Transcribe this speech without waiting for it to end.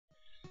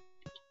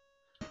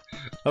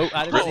Oh,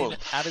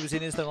 Adam's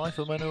in his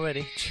rifleman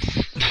already.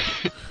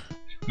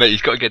 Mate,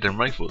 he's got to get them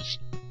rifles.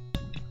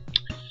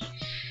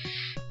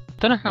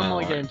 Don't know how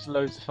my game's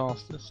loads the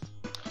fastest.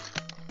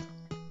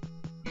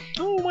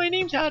 Oh, my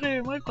name's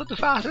Adam. I've got the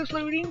fastest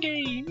loading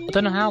game. I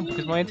don't know how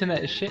because my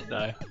internet is shit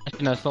though.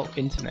 Actually, no, it's not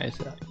internet, is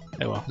it?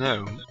 Oh well.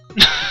 No.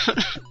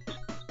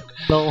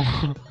 No.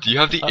 Do you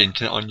have the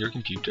internet on your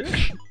computer?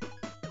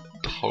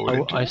 The whole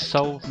internet? I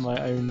solved my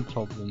own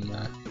problem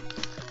there.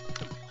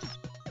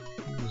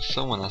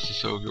 Someone has to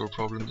solve your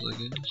problems, I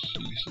guess.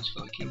 Useless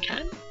fucking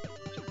can.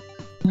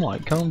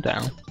 Mike, calm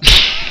down.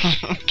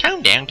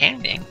 Calm down,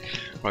 calm down.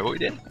 Right, what we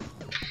did?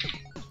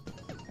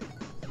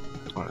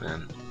 Right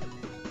then.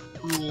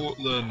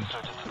 Portland.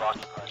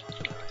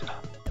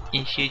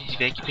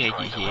 Insurgency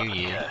occupied here,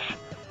 yeah.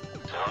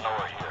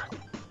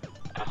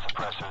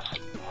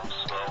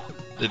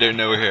 They don't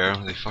know we're here.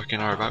 They fucking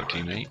are about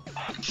to, mate.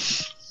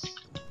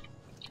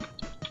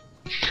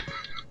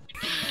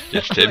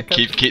 Yes, Tim.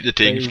 Keep the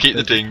things. Keep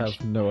the things. I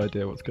have no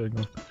idea what's going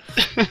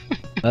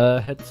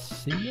on. Head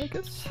C, I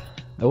guess.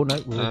 Oh no,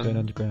 we're all going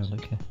underground.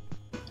 Okay.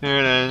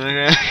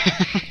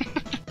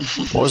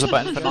 What was the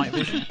button for night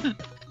vision?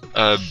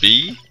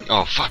 B?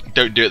 Oh fuck,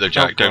 don't do it though,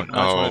 Jack, don't.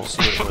 Oh,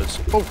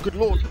 Oh, good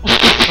lord!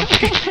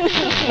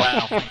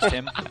 Wow, thanks,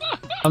 Tim.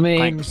 I mean,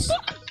 Thanks.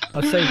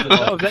 I saved it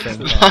at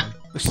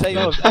the same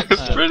time. That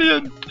That's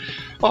brilliant!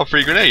 Oh,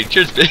 free grenade,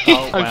 cheers, B!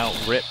 Oh wow,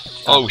 rip.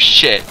 Oh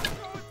shit!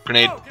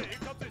 Grenade.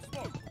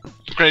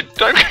 Grenade,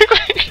 don't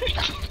grenade!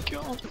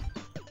 God.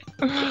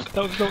 That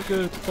was not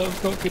good. That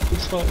was not good for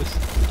the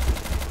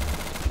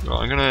slightest. Right,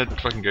 I'm gonna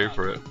fucking go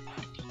for it.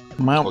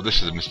 Wow. Oh,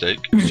 this is a mistake.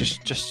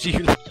 just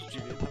you. Have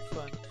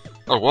fun.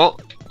 Oh, what?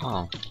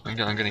 Oh, I'm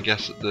gonna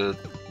guess that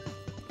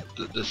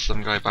there's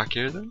some guy back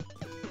here then?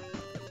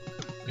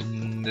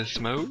 In this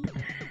mode?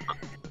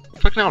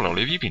 Fucking hell,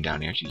 Lolly, have you been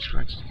down here? Jesus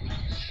Christ.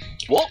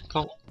 What?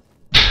 Oh.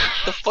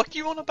 The fuck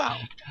you on about?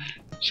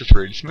 It's just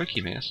really smoky,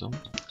 mate, that's all.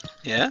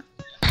 Yeah?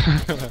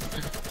 Hello?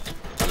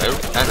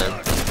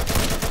 Hello?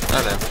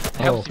 Hello?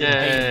 Oh,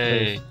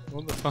 Yay!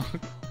 What the fuck?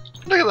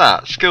 Look at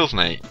that! Skills,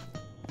 mate!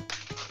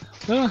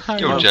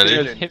 You're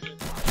jelly.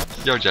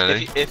 You're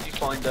jelly. If you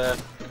find a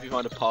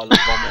pile of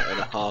vomit and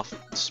a half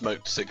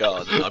smoked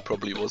cigar, then I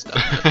probably was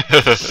down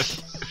there.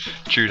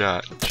 True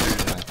that. True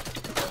that.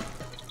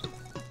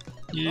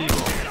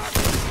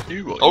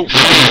 You Oh!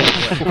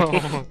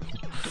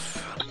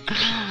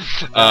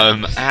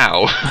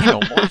 Ow. Hang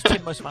on, what was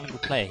Tim most valuable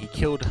player? He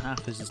killed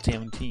half as his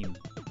team.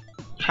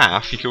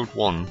 Half? He killed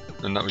one,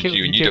 and that was Kill-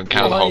 you, and you you don't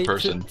count the Well, whole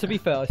person. To be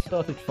fair, I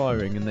started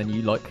firing and then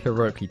you like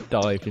heroically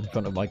dived in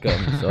front of my gun,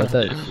 so I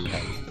don't see how.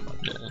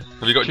 Yeah.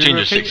 Have you got Should we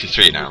Ginger repeat?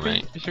 63 now,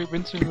 mate? Should we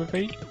rinse and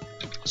repeat?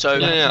 So,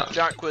 Yeah.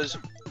 Jack was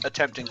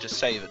attempting to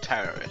save a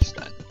terrorist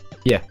then?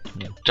 Yeah.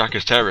 Jack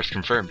is terrorist,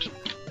 confirmed.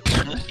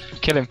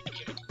 Kill him.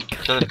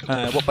 Tell him.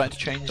 What button to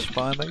change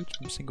fire mode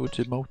from single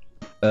to multi?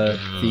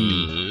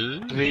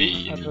 V.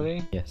 V, I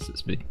believe. Yes,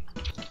 it's V.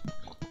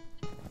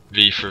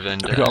 V for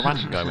Vendor. We've got a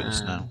random guy with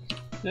us now.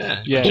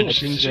 Yeah. Yeah, Ginger,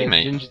 Ginger,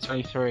 mate. Ginger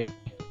 23.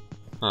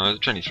 Oh,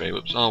 23,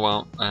 whoops. Oh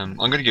well, I'm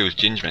gonna go with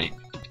Ginge, mate.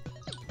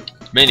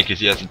 Mainly because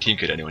he hasn't team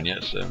killed anyone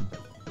yet, so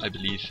I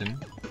believe him.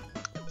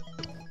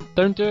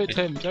 Don't do it,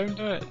 Tim. Don't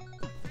do it.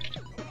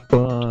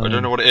 I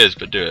don't know what it is,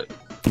 but do it.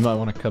 You might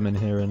want to come in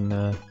here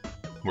and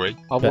Wait.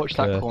 I'll Check, watch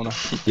that corner.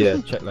 yeah,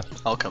 check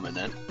left. I'll come in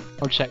then.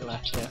 I'll check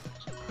left, yeah.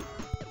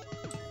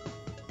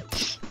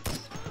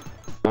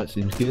 That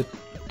seems good.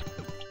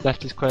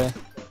 Left is clear.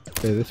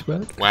 Clear this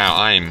way. Wow,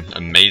 I'm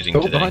amazing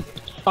Oh, today. behind.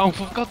 Oh,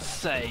 for God's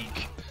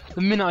sake!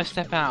 The minute I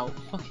step out,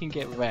 fucking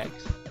get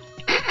wrecked.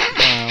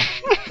 Wow.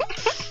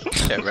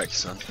 Get wrecked,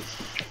 son.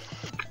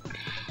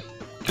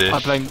 This I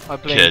blame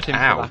kid, Tim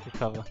ow. for lack of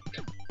cover.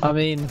 I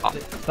mean,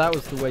 that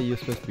was the way you're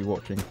supposed to be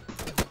watching.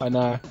 I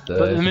know. The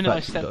But the minute I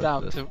fact you stepped dodged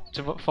out this.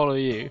 to follow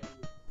you.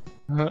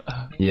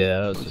 Yeah,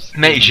 that was just.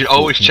 Mate, you should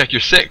always check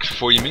your 6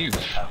 before you move.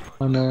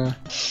 I know.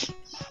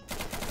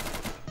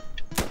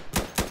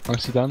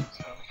 Nicely done.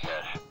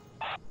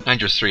 And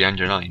your 3 and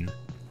your 9.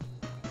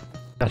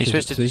 Are you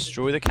supposed to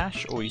destroy the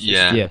cache, or are you supposed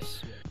Yeah.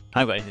 Yes. I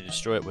haven't got anything to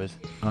destroy it with.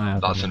 I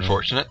have That's one,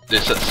 unfortunate.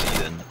 This at C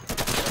then.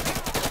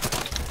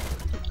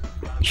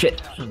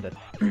 Shit. I'm dead.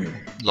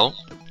 Lol.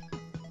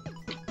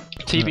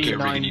 Get really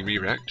TB9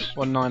 re-wrecked.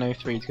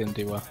 1903 is going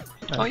to do well.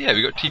 Oh yeah,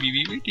 we got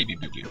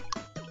TBB.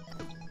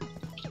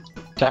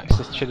 Jack's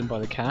just chilling by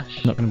the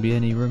cache. Not going to be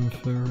any room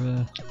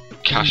for.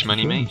 Cash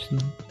money, mate.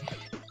 drones,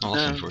 Oh,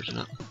 that's No.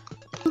 unfortunate.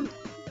 I mean,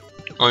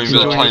 by the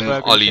Enjoy time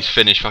burgers. Ollie's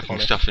finished fucking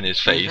Olive. stuff in his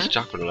face,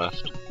 Jack would have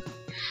left.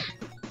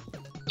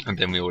 And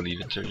then we all leave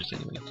Insurgency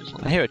anyway. 'Cause,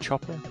 I hear a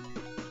chopper.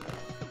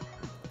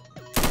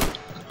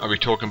 are we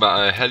talking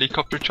about a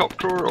helicopter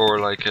chopper or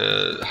like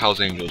a Hell's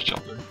Angels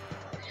chopper?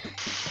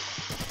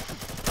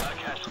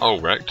 Oh,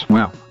 wrecked.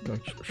 Wow. Got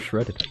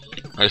shredded.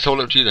 Alright, it's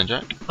all up to you then,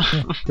 Jack.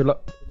 Yeah, good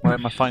luck. Where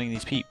am I finding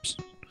these peeps?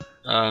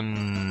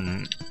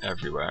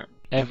 Everywhere.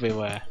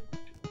 Everywhere.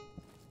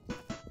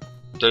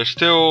 There's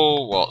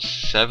still, what,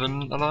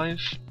 7 alive?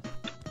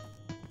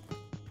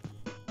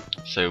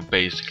 So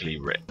basically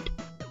rip.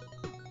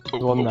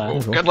 One there.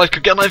 Get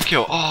a knife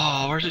kill!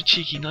 Oh, where's a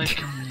cheeky knife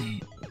kill,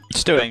 mate?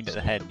 Still aimed at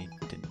the head and he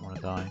didn't want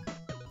to die.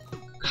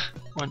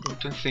 I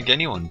don't think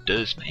anyone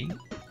does, mate.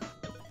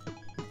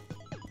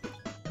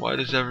 Why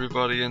does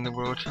everybody in the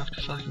world have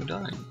to fucking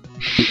die?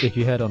 If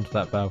you head onto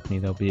that balcony,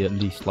 there'll be at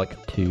least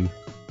like 2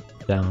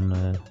 down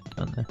there.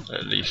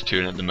 At least 2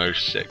 and at the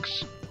most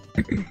 6.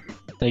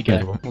 There you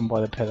go, one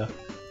by the pillar.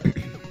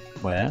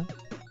 Where?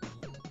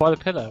 By the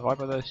pillar, right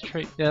by those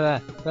trees. Yeah,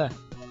 there.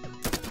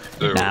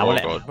 Oh, Nah, oh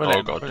god,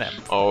 oh god,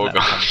 oh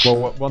god.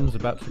 Well, one's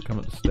about to come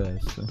up the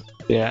stairs, so...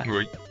 Yeah.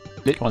 Right.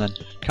 Come on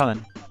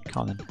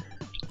then.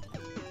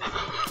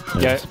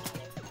 Go.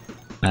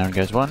 Down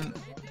goes one.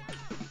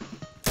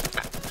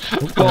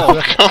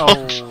 Oh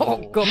god! Oh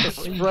god, the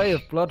spray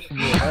of blood from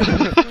your head.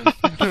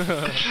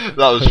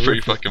 That was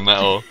pretty fucking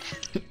metal.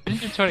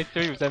 Ninja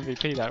 23 was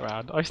MVP that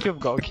round. I still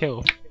got a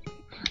kill.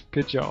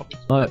 Good job.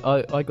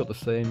 I got the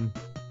same.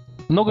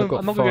 I'm not I've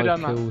gonna got go 5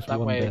 down kills, that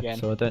 1 way death, again.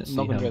 so I don't see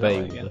Not how gonna go that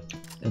they way were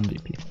the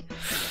MVP.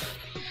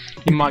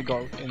 You might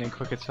go in a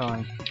quicker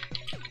time.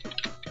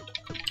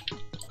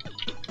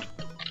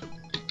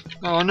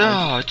 Oh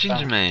no,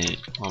 Ginger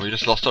mate. Well, we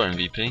just lost our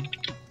MVP.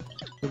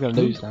 We're gonna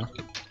lose now.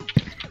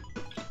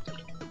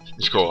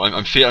 It's cool.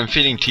 I'm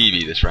feeling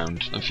TV this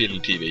round. I'm feeling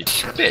TV.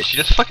 Bitch, you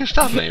just fucking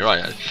stabbed me,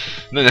 right?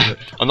 No,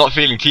 I'm not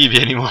feeling TV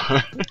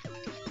anymore.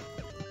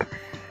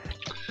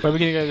 Where are we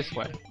gonna go this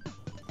way?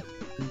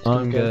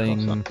 I'm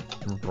going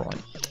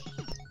right.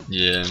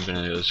 Yeah, I'm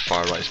gonna go as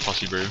far right as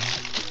possible, bro.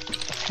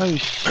 Oh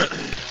shit.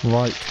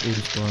 Right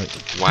is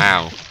right.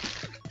 Wow.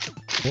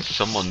 What?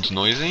 Someone's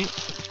noisy.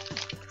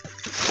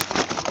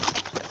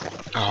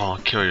 Oh,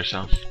 kill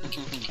yourself.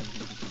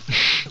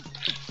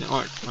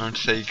 Alright, I want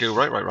to say go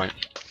right.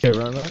 Okay,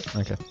 right.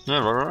 Okay. Yeah,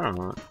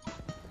 right.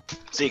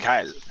 Sieg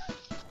Heil.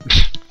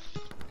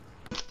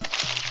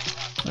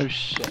 Oh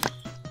shit.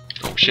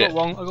 Oh shit. I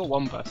got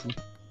one person.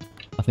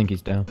 I think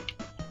he's down.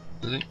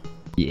 Is he?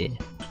 Yeah.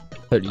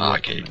 Totally Ah, right.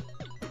 okay.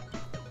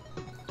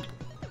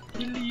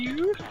 Kill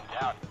you.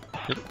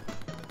 Yep.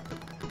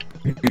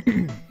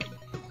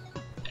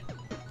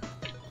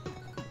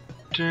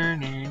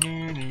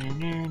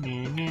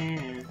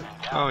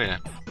 Oh yeah.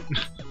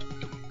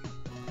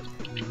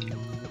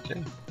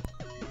 Okay.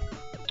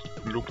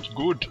 Looks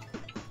good.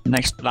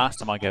 Last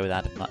time I go with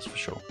Adam, that's for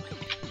sure.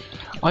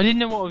 I didn't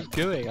know what I was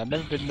doing. I've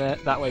never been there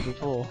that way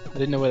before. I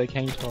didn't know where they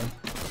came from.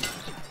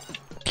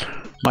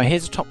 Right,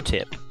 here's a top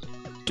tip.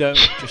 Don't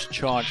just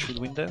charge through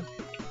the window.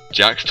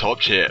 Jack's top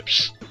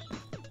chips.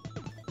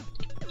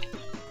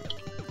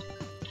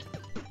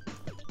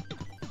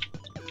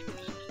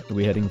 Are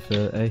we heading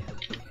for A?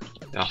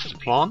 That's the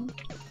plan.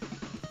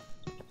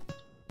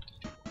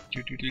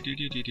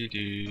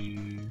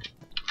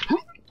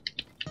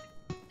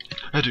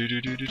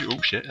 Oh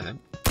shit, hello.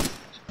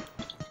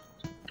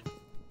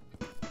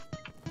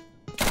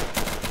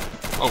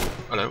 Oh,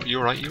 hello, you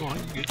alright, you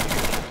good?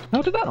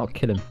 How did that not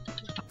kill him?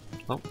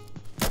 Oh.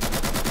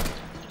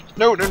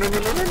 No!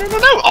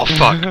 Oh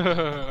fuck!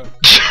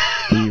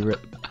 You rip.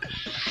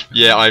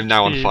 Yeah, I'm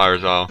now on fire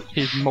as well.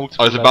 He's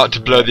multiple. I was about to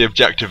blow the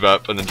objective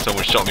up and then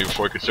someone shot me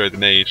before I could throw the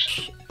nade.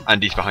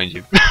 And he's behind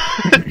you.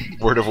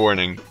 Word of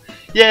warning.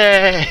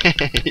 Yay!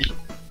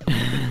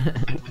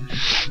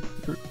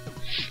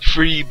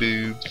 Free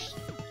boobs.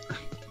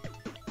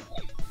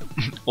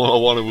 All I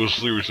wanted was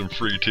through some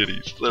free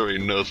titties. There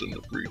ain't nothing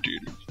but free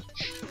titties.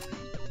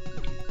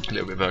 A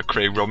little bit of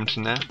Craig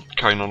Robinson there,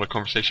 carrying on a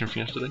conversation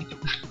from yesterday.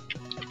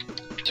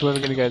 So where are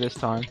we gonna go this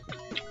time?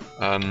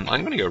 I'm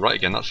gonna go right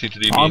again, that seems to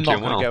do me I'm and not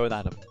doing going to well. go with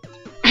Adam.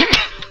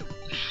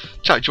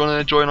 Jack, do you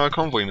wanna join our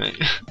convoy,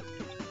 mate?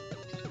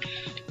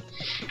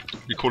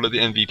 We call it the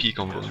MVP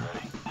convoy.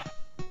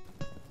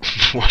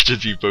 Watch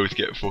as you both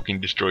get fucking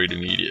destroyed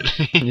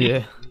immediately.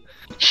 Yeah.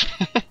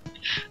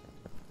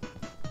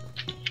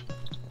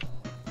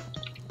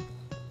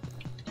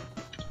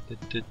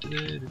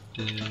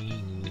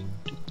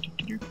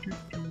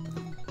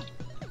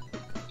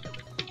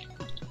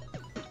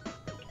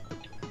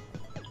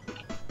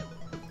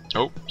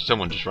 Oh,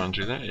 someone just ran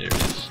through there. Here he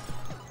is.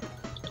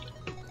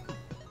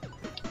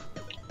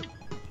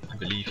 I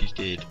believe he's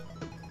dead.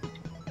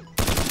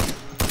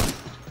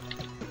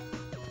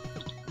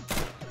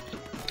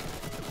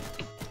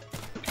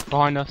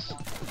 Behind us.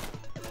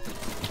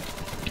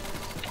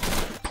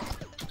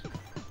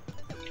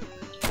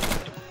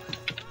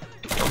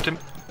 Got him.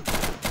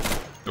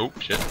 Oh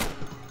shit.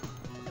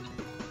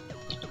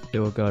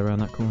 Still a guy around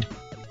that corner.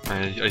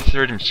 I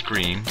heard him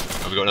scream.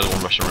 Oh, we got another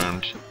one rushing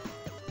around.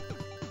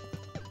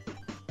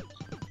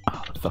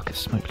 Oh, the fucker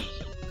smoked.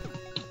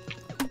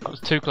 That was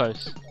too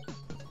close.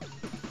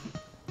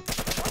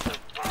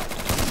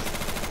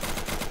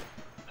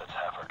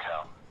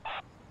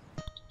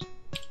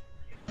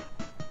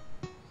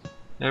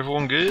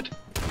 Everyone good?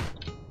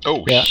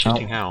 Oh, Yeah,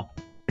 shitting hell.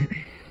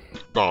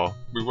 Oh,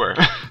 we were.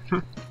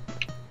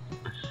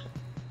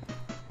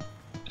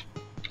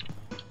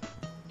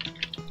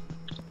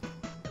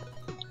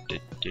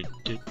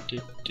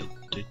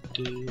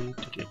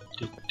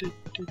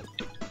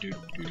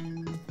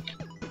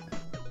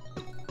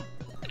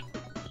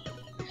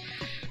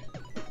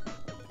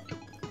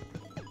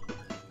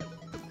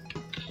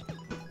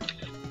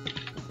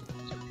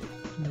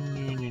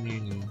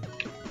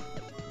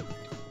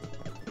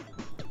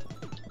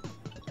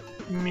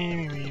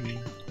 Me.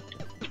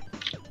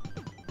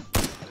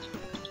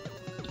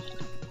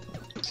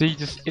 So you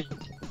just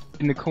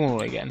in the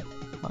corner again,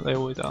 like they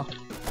always are.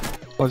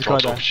 Oh, there's a guy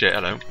Dropped there. off shit,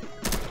 hello.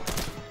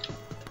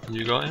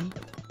 You got him?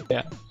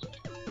 Yeah.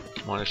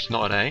 Well, it's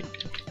not an 8.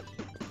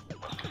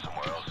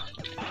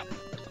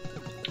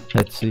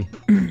 Let's see.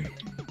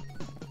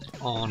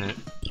 On it.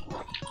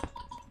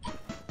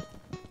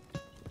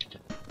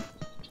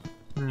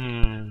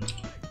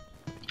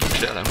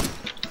 Shit, hello.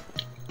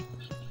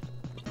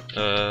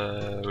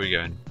 Where are we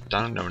going?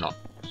 Down? No, we're not.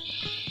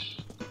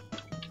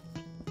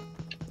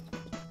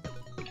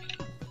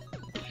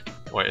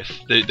 Wait,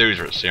 if those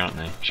are at C, aren't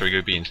they? Shall we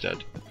go B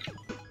instead?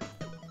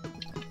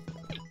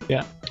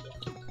 Yeah.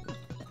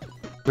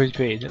 Where's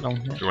B? Is it long?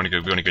 We want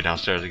to go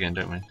downstairs again,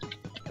 don't we?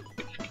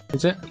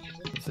 Is it?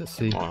 Let's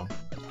see. Well,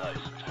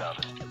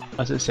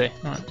 As it C.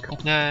 Alright, cool.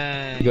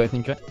 yay! You got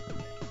anything, Jack?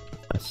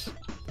 Yes.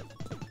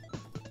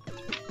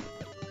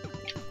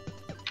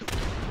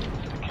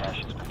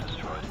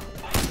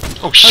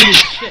 Oh shit!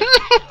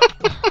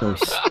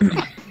 Nice.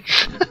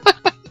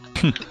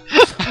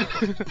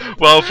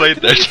 Well played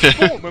there,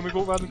 Tim. When we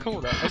walk around the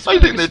corner. I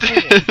think they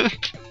did.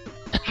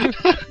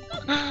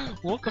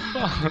 What the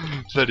fuck?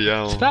 Bloody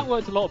hell. That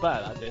worked a lot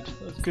better. That did.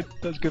 That was good.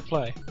 That was good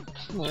play.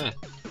 Yeah.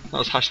 That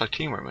was hashtag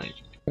teamwork, mate.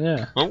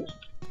 Yeah. Oh,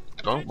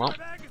 well,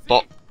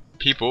 bot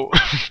people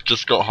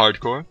just got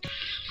hardcore.